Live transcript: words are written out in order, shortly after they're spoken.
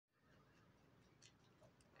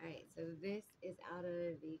All right, so this is out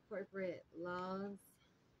of the corporate laws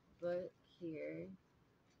book here,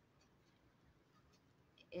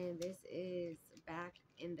 and this is back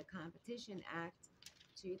in the Competition Act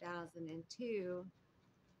 2002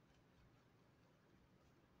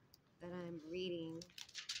 that I'm reading.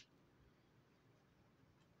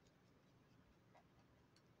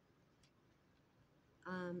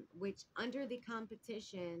 Which under the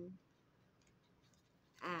Competition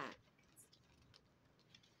Act,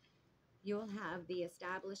 you'll have the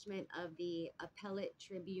establishment of the appellate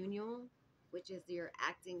tribunal, which is your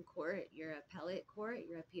acting court, your appellate court,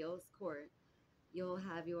 your appeals court. You'll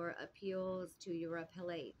have your appeals to your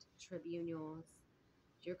appellate tribunals,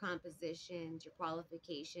 your compositions, your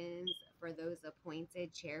qualifications for those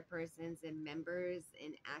appointed chairpersons and members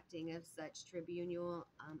in acting of such tribunal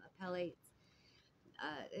appellates.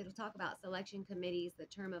 It'll talk about selection committees, the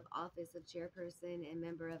term of office of chairperson and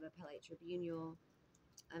member of appellate tribunal.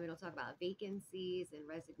 It'll talk about vacancies and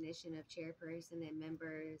resignation of chairperson and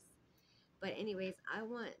members. But anyways, I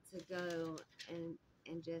want to go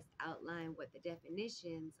and just outline what the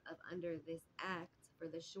definitions of under this act for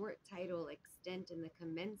the short title, extent, and the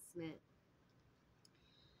commencement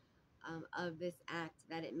of this act,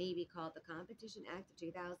 that it may be called the Competition Act of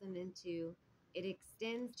 2002. It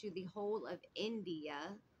extends to the whole of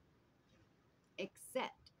India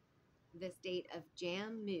except the state of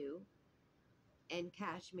Jammu and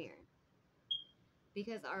Kashmir,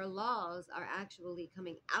 because our laws are actually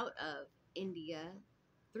coming out of India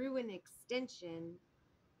through an extension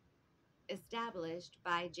established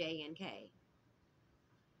by J&K.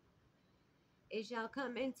 It shall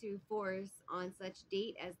come into force on such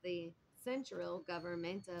date as the central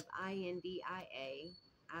government of INDIA,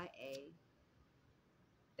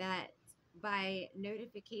 that by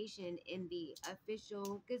notification in the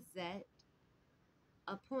official gazette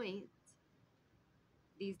appoint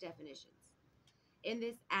these definitions. In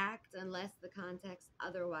this act, unless the context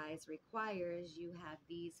otherwise requires, you have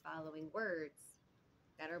these following words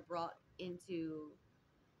that are brought into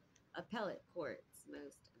appellate courts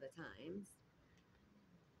most of the times.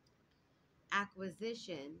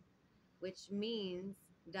 Acquisition, which means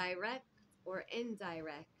direct or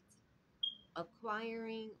indirect,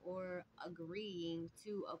 acquiring or agreeing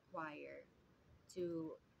to acquire,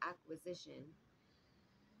 to acquisition.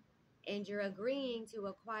 And you're agreeing to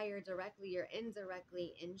acquire directly or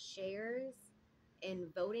indirectly in shares, in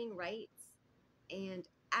voting rights, and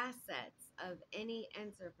assets of any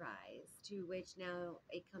enterprise to which now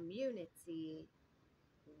a community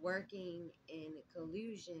working in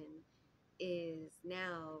collusion is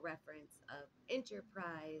now reference of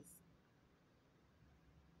enterprise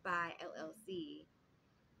by LLC,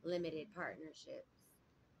 limited partnerships,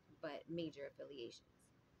 but major affiliations.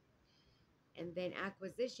 And then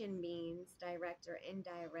acquisition means direct or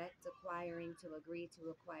indirect, acquiring to agree to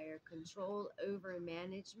acquire control over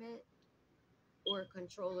management or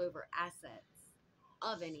control over assets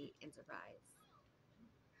of any enterprise.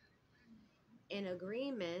 An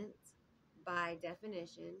agreement, by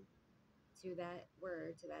definition, to that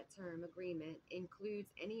word, to that term, agreement, includes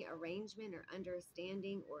any arrangement or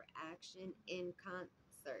understanding or action in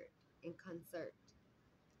concert.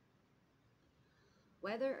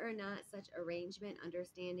 Whether or not such arrangement,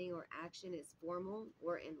 understanding, or action is formal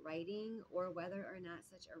or in writing, or whether or not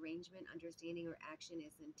such arrangement, understanding, or action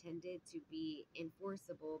is intended to be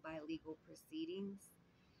enforceable by legal proceedings.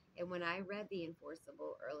 And when I read the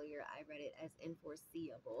enforceable earlier, I read it as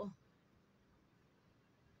enforceable.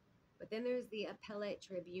 But then there's the appellate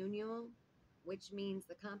tribunal, which means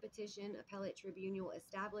the competition appellate tribunal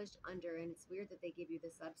established under, and it's weird that they give you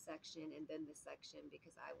the subsection and then the section,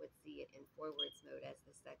 because I would see it in forwards mode as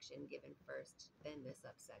the section given first, then the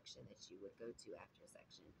subsection that you would go to after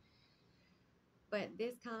section. But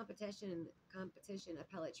this competition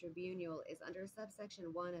appellate tribunal is under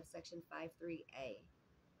subsection 1 of section 53A,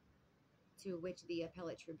 to which the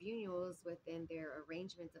appellate tribunals within their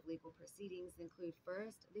arrangements of legal proceedings include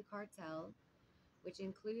first the cartel, which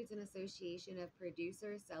includes an association of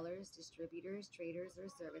producers, sellers, distributors, traders, or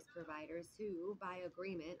service providers who, by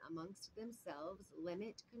agreement amongst themselves,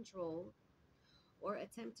 limit, control, or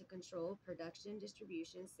attempt to control production,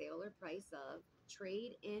 distribution, sale, or price of,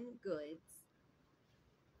 trade in goods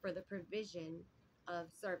for the provision of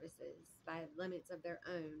services by limits of their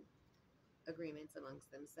own agreements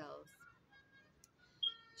amongst themselves.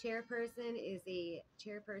 Chairperson is a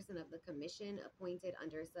chairperson of the commission appointed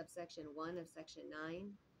under subsection 1 of section 9.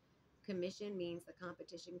 Commission means the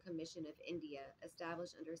Competition Commission of India,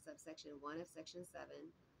 established under subsection 1 of section 7.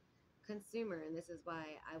 Consumer, and this is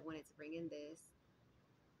why I wanted to bring in this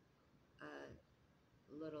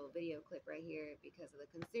little video clip right here because of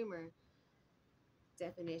the consumer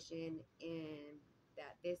definition, and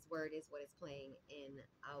that this word is what is playing in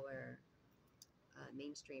our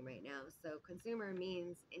mainstream right now. So consumer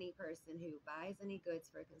means any person who buys any goods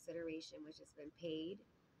for consideration which has been paid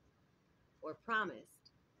or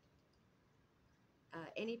promised.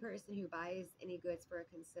 Any person who buys any goods for a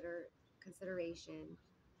consideration,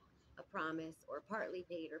 a promise, or partly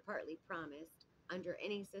paid or partly promised under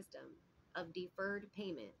any system of deferred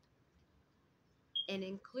payment, and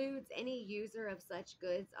includes any user of such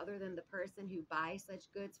goods other than the person who buys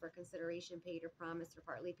such goods for consideration paid or promised or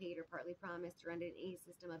partly paid or partly promised or under any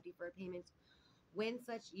system of deferred payment, when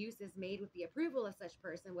such use is made with the approval of such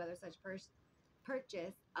person, whether such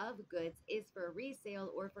purchase of goods is for resale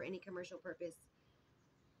or for any commercial purpose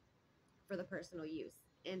for the personal use.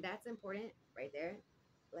 And that's important right there.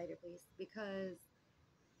 Later, please, because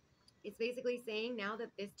it's basically saying now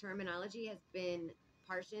that this terminology has been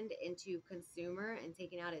partitioned into consumer and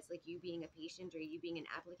taken out as like you being a patient or you being an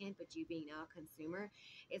applicant, but you being now a consumer,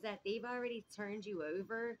 is that they've already turned you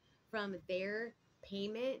over from their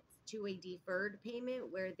payment to a deferred payment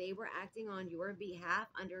where they were acting on your behalf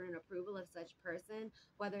under an approval of such person,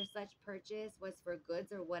 whether such purchase was for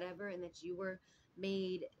goods or whatever, and that you were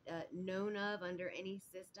made known of under any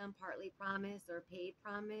system, partly promised or paid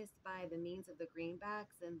promised by the means of the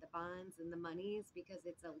greenbacks and the bonds and the monies, because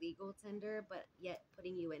it's a legal tender, but yet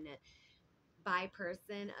putting you in a by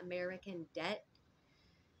person American debt.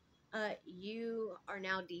 You are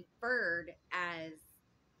now deferred as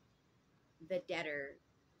the debtor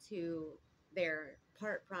to their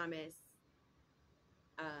part promise,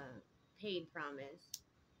 paid promise.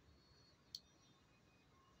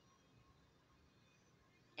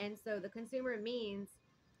 And so the consumer means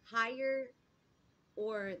hire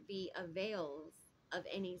or the avails of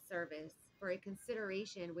any service for a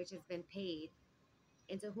consideration which has been paid,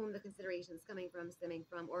 and to whom the consideration is coming from, stemming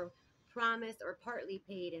from, or promised or partly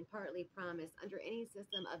paid and partly promised under any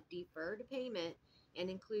system of deferred payment, and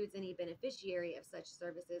includes any beneficiary of such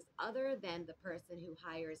services other than the person who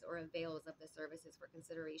hires or avails of the services for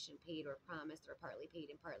consideration paid or promised or partly paid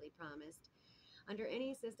and partly promised under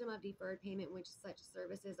any system of deferred payment in which such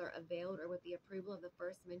services are availed or with the approval of the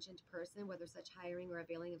first mentioned person, whether such hiring or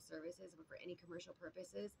availing of services or for any commercial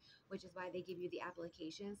purposes, which is why they give you the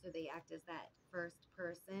application, so they act as that first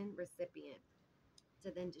person recipient to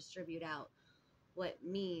then distribute out what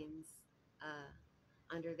means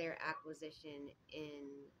under their acquisition in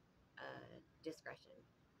discretion.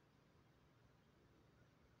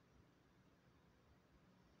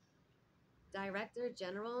 Director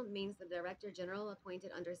General means the Director General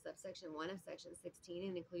appointed under subsection 1 of section 16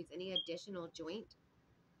 and includes any additional joint,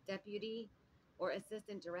 deputy, or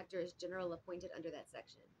assistant directors general appointed under that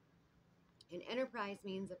section. An enterprise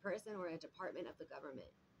means a person or a department of the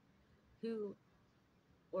government who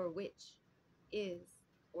or which is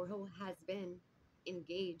or who has been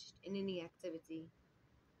engaged in any activity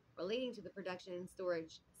relating to the production,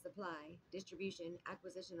 storage, supply, distribution,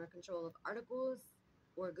 acquisition, or control of articles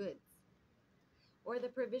or goods, or the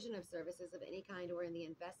provision of services of any kind, or in the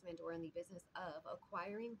investment or in the business of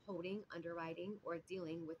acquiring, holding, underwriting, or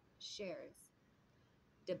dealing with shares,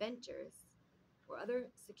 debentures, or other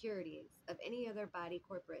securities of any other body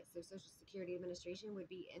corporate. So Social Security Administration would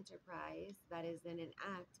be enterprise that is then an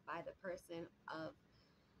act by the person of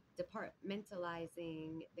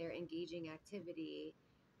departmentalizing their engaging activity,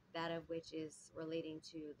 that of which is relating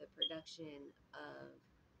to the production of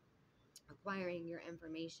acquiring your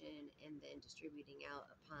information and then distributing out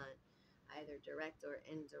upon either direct or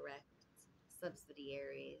indirect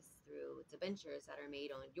subsidiaries through debentures that are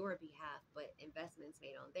made on your behalf, but investments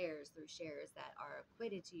made on theirs through shares that are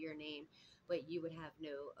acquitted to your name, but you would have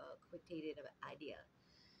no quotated idea.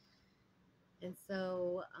 And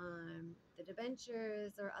so the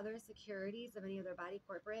debentures or other securities of any other body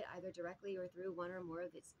corporate, either directly or through one or more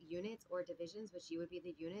of its units or divisions, which you would be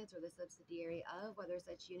the unit or the subsidiary of, whether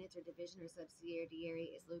such units or division or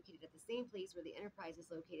subsidiary is located at the same place where the enterprise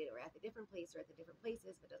is located, or at the different place or at the different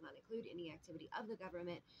places, but does not include any activity of the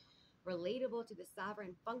government relatable to the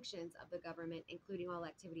sovereign functions of the government, including all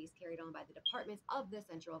activities carried on by the departments of the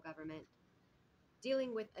central government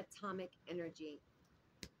dealing with atomic energy,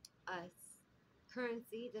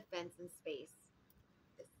 currency, defense, and space.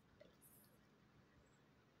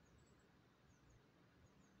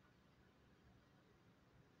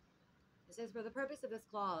 It says, for the purpose of this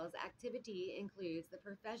clause, activity includes the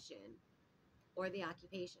profession or the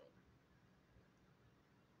occupation.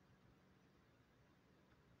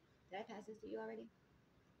 Did I pass this to you already?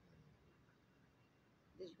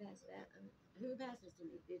 Did you pass that? Who passed this to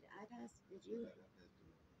me? Did I pass? Did you?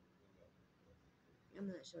 I'm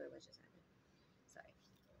not sure what just happened. Sorry.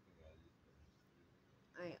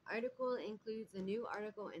 All right. Article includes a new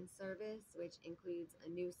article and service, which includes a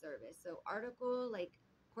new service. So article, like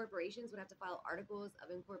corporations would have to file articles of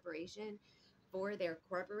incorporation for their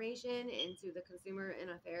corporation into the Consumer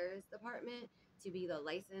and Affairs Department to be the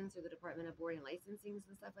license or the Department of Board and Licensings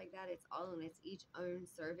and stuff like that. It's all in its each own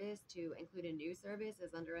service. To include a new service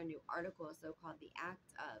is under a new article, so called the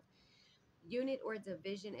Act of. Unit or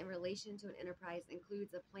division in relation to an enterprise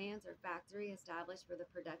includes a plant or factory established for the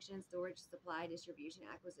production, storage, supply, distribution,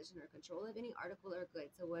 acquisition, or control of any article or good.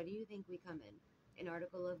 So what do you think we come in? An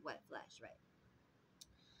article of what flesh, right?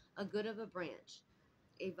 A good of a branch,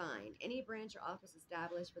 a vine, any branch or office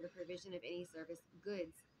established for the provision of any service.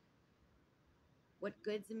 Goods. What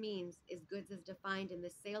goods means is goods as defined in the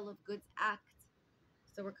Sale of Goods Act.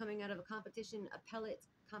 So we're coming out of a competition appellate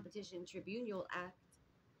competition tribunal act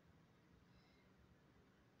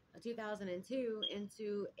 2002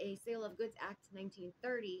 into a Sale of Goods Act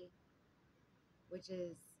 1930, which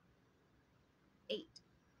is 8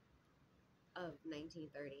 of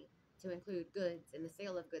 1930, to include goods in the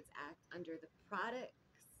Sale of Goods Act under the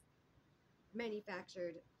products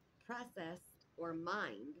manufactured, processed, or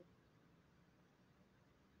mined.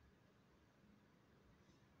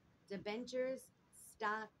 Debentures,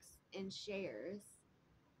 stocks, and shares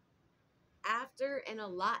after an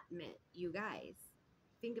allotment. You guys,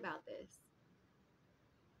 think about this.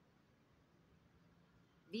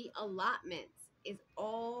 The allotments is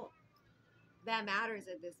all that matters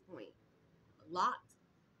at this point. Lot,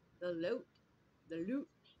 the loot, the loot,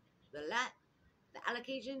 the lot, the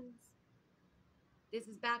allocations. This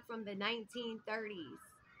is back from the 1930s.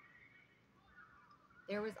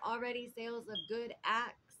 There was already sales of good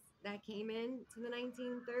acts that came in to the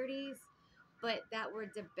 1930s, but that were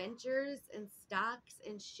debentures and stocks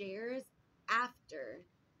and shares after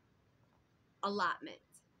allotment,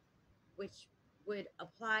 which would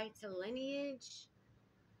apply to lineage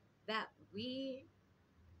that we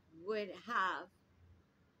would have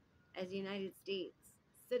as a United States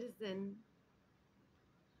citizen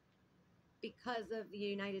because of the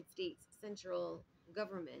United States central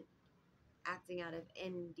government acting out of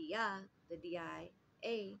India, the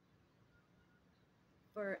DIA,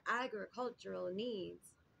 for agricultural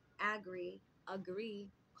needs,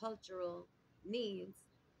 agricultural needs,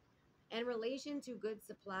 in relation to goods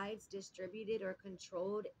supplied, distributed, or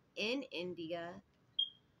controlled in India,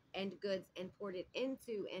 and goods imported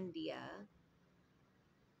into India,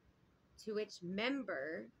 to which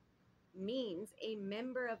member means a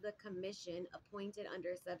member of the commission appointed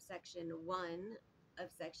under subsection 1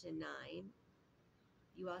 of section 9.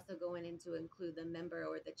 You also go in to include the member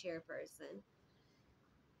or the chairperson.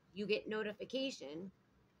 You get notification,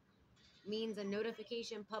 means a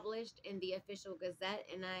notification published in the official gazette,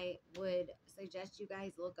 and I would suggest you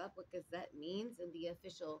guys look up what gazette means in the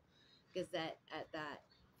official gazette at that,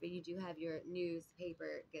 but you do have your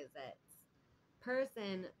newspaper gazettes.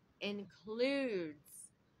 Person includes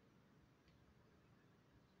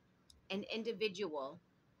an individual.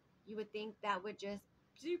 You would think that would just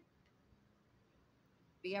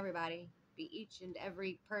be everybody, be each and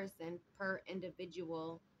every person per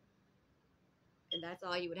individual. And that's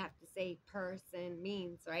all you would have to say person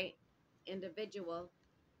means, right? Individual,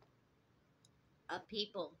 a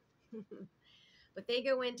people. But they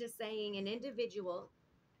go into saying an individual,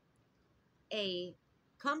 a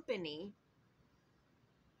company,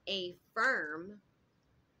 a firm,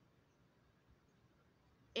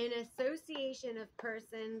 an association of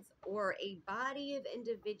persons, or a body of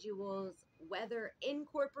individuals, whether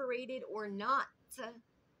incorporated or not,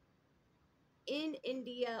 in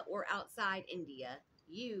India or outside India.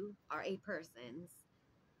 You are a person.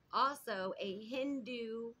 Also, a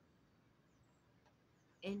Hindu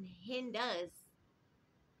and Hindus,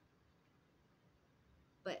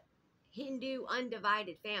 but Hindu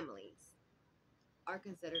undivided families are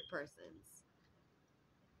considered persons.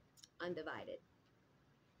 Undivided.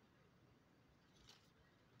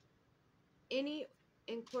 Any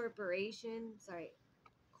corporation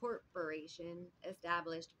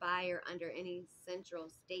established by or under any central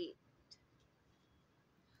state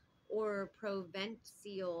or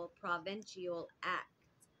provincial act.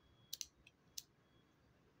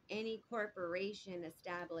 Any corporation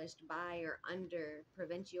established by or under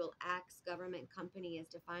provincial acts, government, company as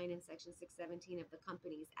defined in section 617 of the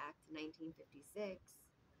Companies Act 1956.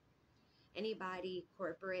 Anybody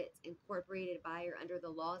corporate incorporated by or under the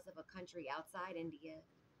laws of a country outside India.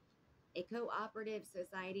 A cooperative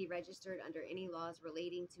society registered under any laws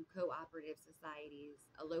relating to cooperative societies.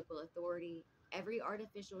 A local authority. Every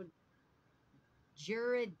artificial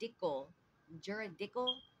juridical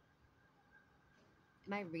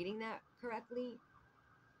Am I reading that correctly?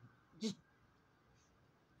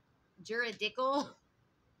 Juridical?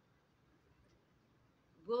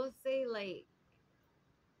 We'll say like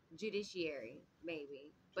judiciary,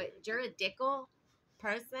 maybe. But juridical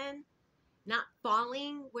person not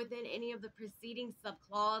falling within any of the preceding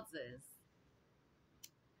subclauses.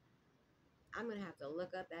 I'm going to have to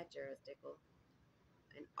look up that juridical.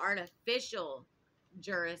 An artificial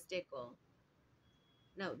juridical.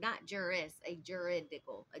 No, not juris, a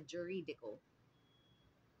juridical. A juridical.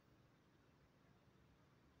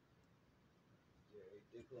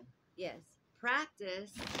 Yes.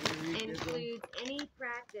 Practice includes any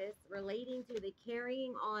practice relating to the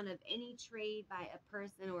carrying on of any trade by a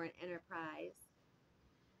person or an enterprise.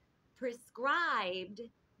 Prescribed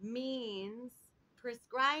means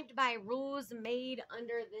prescribed by rules made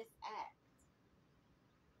under this act.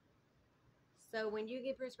 So when you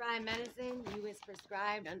get prescribed medicine, you is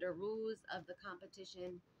prescribed under rules of the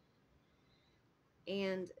Competition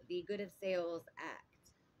and the Good of Sales Act.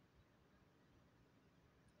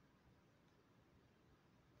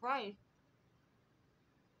 Price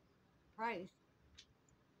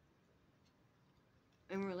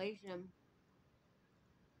in relation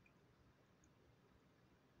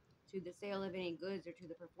to the sale of any goods or to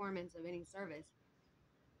the performance of any service.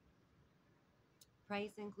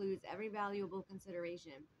 Price includes every valuable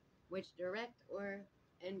consideration, which direct or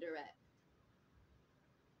indirect,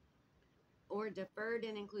 or deferred,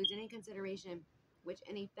 and includes any consideration which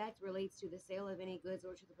in effect relates to the sale of any goods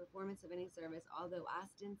or to the performance of any service, although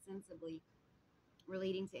ostensibly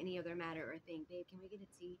relating to any other matter or thing. Babe, can we get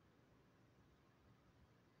a tea?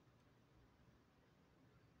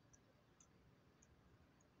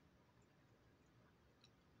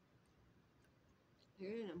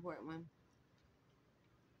 Here's an important one.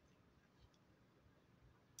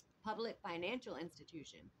 Public financial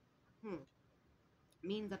institution.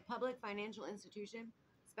 Means a public financial institution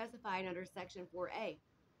specified under Section 4A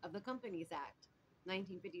of the Companies Act,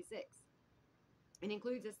 1956. It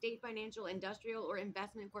includes a state financial, industrial, or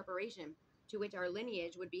investment corporation to which our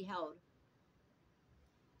lineage would be held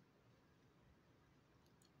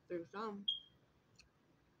through some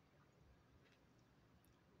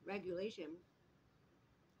regulation.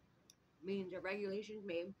 Means a regulation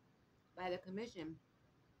made by the Commission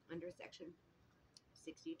under Section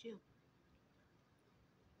 62.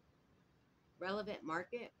 Relevant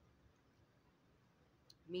market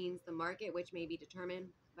means the market which may be determined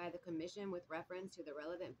by the Commission with reference to the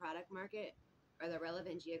relevant product market or the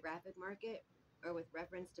relevant geographic market, or with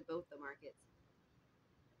reference to both the markets.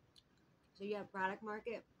 So you have product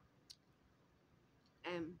market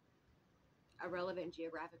and a relevant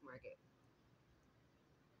geographic market.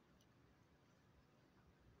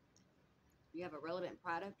 You have a relevant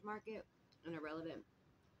product market and a relevant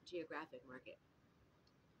geographic market.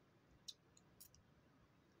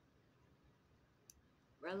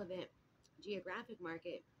 Relevant geographic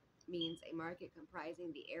market means a market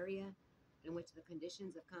comprising the area in which the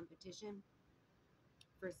conditions of competition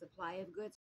for supply of goods